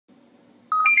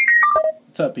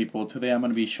What's up, people? Today I'm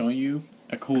going to be showing you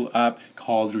a cool app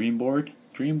called Dreamboard.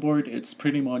 Dreamboard, it's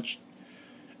pretty much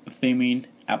a theming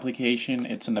application.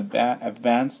 It's an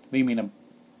advanced theming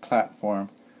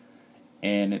platform,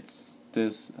 and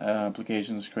this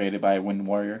application is created by Wind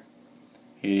Warrior.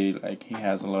 He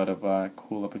has a lot of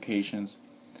cool applications.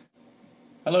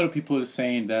 A lot of people are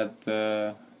saying that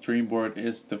the Dreamboard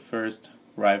is the first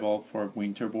rival for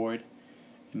Winterboard.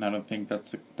 And I don't think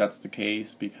that's the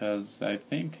case, because I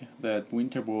think that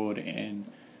Winterboard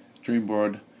and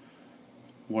Dreamboard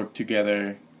work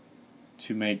together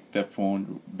to make the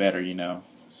phone better,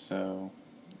 So,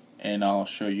 and I'll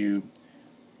show you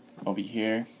over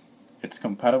here. It's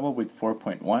compatible with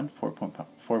 4.1,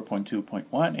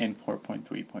 4.2.1, and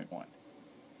 4.3.1.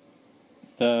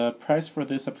 The price for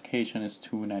this application is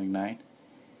 $2.99.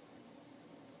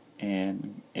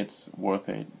 And it's worth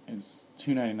it. It's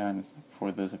 $2.99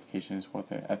 for this application. Is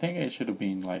worth it. I think it should have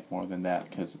been like more than that,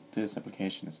 because this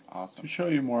application is awesome. To show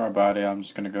you more about it, I'm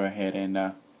just gonna go ahead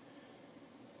and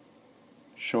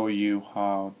show you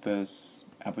how this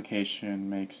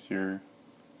application makes your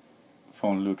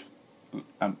phone looks.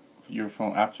 Your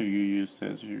phone, after you use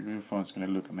this, your phone's gonna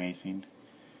look amazing.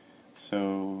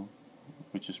 So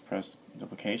we just press the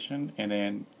application, and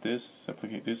then this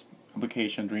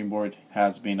application Dreamboard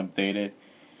has been updated,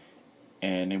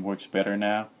 and it works better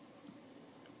now.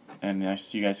 And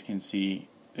as you guys can see,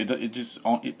 it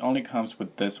only comes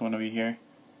with this one over here,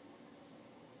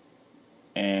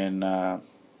 and I'm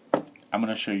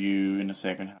gonna show you in a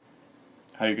second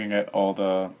how you can get all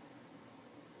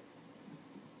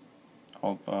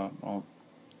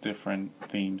different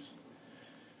themes.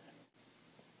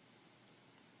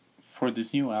 For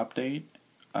this new update,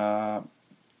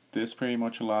 this pretty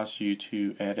much allows you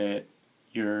to edit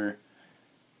your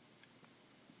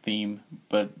theme,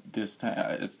 but this time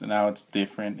it's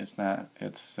different.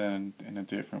 It's in a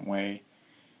different way.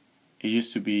 It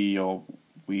used to be all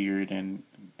weird and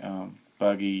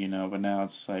buggy, but now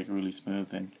it's like really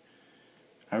smooth, and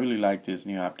I really like this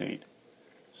new update.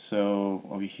 So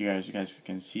over here, as you guys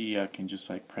can see, I can just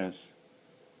like press.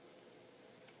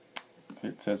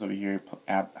 It says over here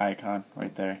app icon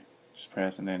right there. Just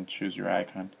press and then choose your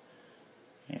icon,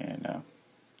 and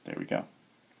there we go.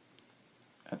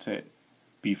 That's it.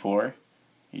 Before,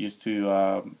 it used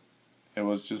to it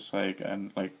was just like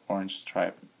an orange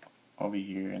stripe over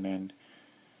here, and then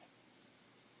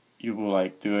you will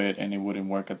like do it and it wouldn't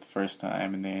work at the first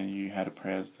time, and then you had to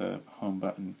press the home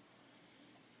button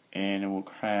and it will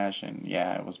crash, and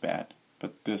yeah, it was bad.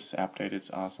 But this update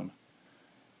is awesome.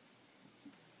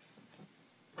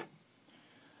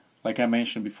 Like I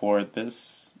mentioned before,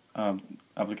 this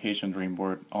application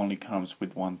Dreamboard only comes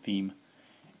with one theme,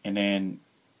 and then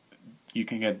you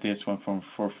can get this one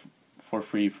for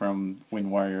free from Wind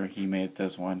Warrior. He made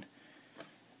this one.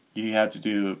 You have to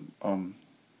do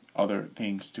other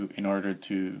things in order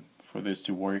for this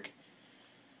to work,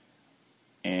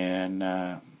 and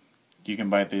you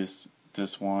can buy this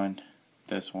one,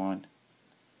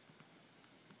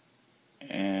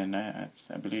 and I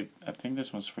think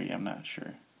this one's free. I'm not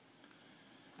sure.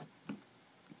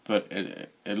 But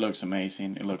it looks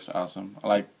amazing. It looks awesome. I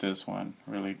like this one.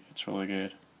 Really, it's really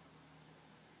good.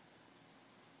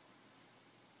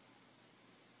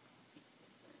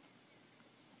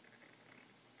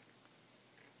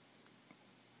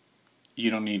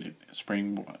 You don't need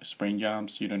spring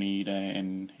jumps. You don't need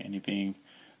anything.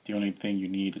 The only thing you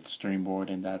need is Dreamboard,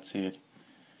 and that's it.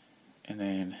 And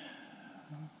then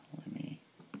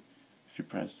if you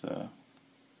press the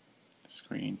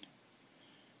screen.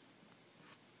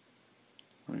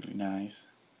 Really nice.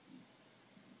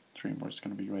 Dreamboard's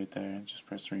gonna be right there. Just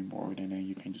press Dreamboard, and then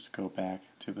you can just go back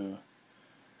to the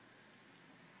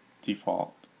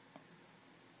default.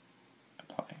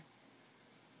 Apply.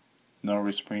 No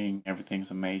respring. Everything's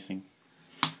amazing.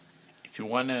 If you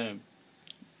wanna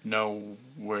know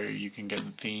where you can get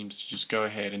the themes, just go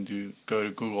ahead and go to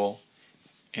Google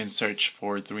and search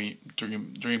for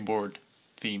Dreamboard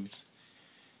themes,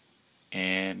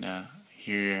 and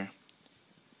here.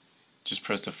 Just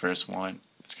press the first one.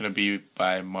 It's gonna be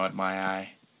by Mud My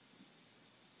Eye,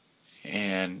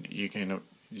 and you can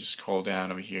just scroll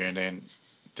down over here, and then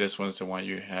this one's the one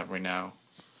you have right now.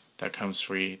 That comes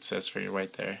free. It says free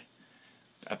right there.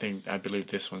 I believe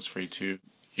this one's free too.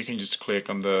 You can just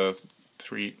click on the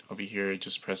three over here.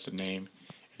 Just press the name,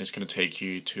 and it's gonna take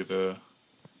you to the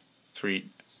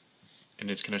three, and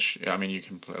it's gonna. You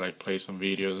can play some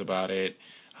videos about it.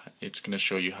 It's gonna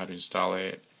show you how to install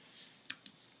it.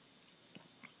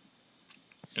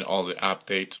 And all the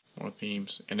updates, more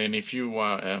themes, and then if you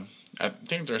want, I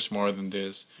think there's more than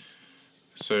this.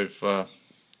 So if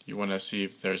you want to see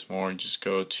if there's more, just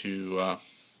go to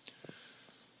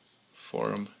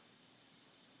forum,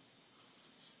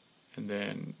 and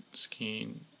then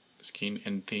skin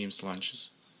and themes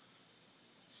launches,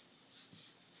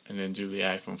 and then do the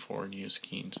iPhone 4 new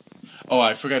skins. Oh,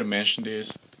 I forgot to mention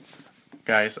this,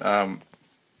 guys.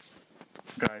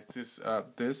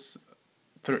 This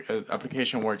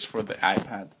application works for the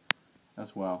iPad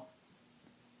as well,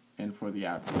 and for the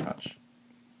Apple Touch.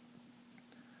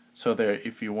 So there,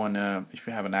 if you have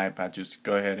an iPad, just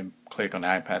go ahead and click on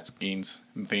iPad skins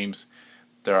and themes.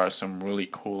 There are some really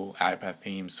cool iPad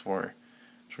themes for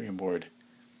Dreamboard.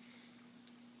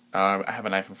 I have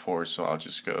an iPhone 4, so I'll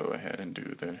just go ahead and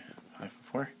do the iPhone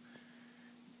 4.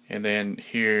 And then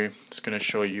here it's gonna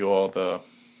show you all the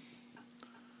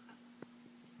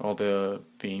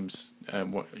themes.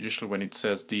 Usually when it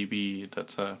says DB,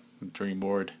 that's a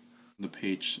Dreamboard. The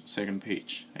second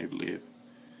page, I believe.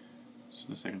 So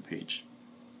the second page.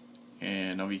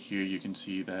 And over here you can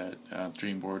see that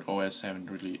Dreamboard OS 7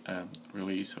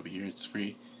 release over here. It's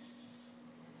free.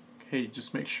 Okay,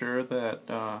 just make sure that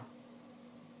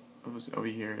over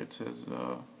here it says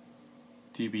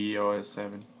DB OS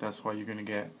 7. That's what you're gonna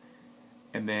get.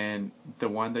 And then the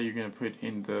one that you're gonna put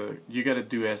in you gotta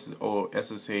do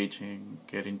SSH and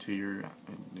get into your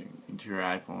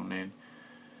iPhone, and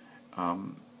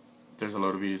there's a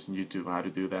lot of videos on YouTube how to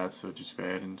do that. So just go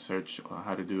ahead and search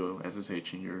how to do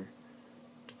SSH in your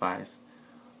device.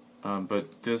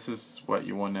 But this is what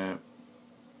you wanna.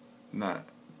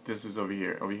 This is over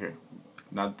here,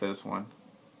 not this one,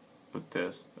 but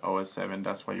this OS 7.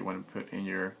 That's what you want to put in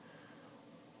your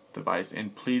device.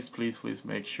 And please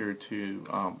make sure to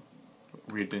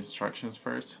read the instructions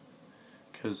first,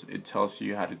 because it tells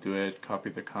you how to do it. Copy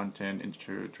the content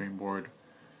into your Dreamboard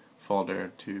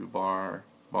folder to bar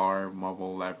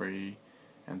mobile library,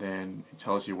 and then it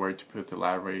tells you where to put the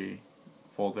library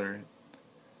folder,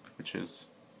 which is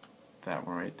that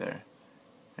one right there,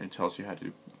 and it tells you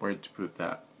where to put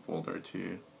that folder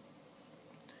to.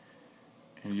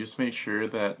 And just make sure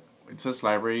that it says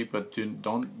library, but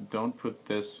don't put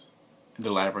this in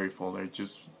the library folder.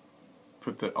 Just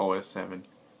put the OS 7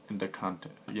 in the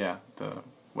content. Yeah,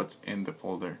 what's in the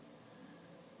folder.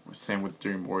 Same with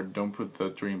Dreamboard. Don't put the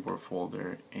Dreamboard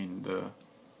folder in the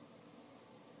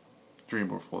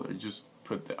Dreamboard folder. Just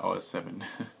put the OS 7,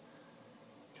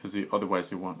 because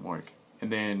otherwise it won't work.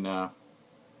 And then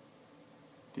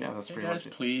yeah, that's pretty much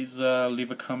it. Please leave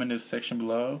a comment in the section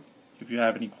below if you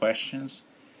have any questions.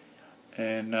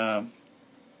 And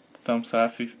thumbs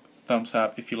up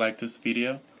if you like this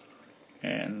video,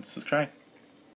 and subscribe.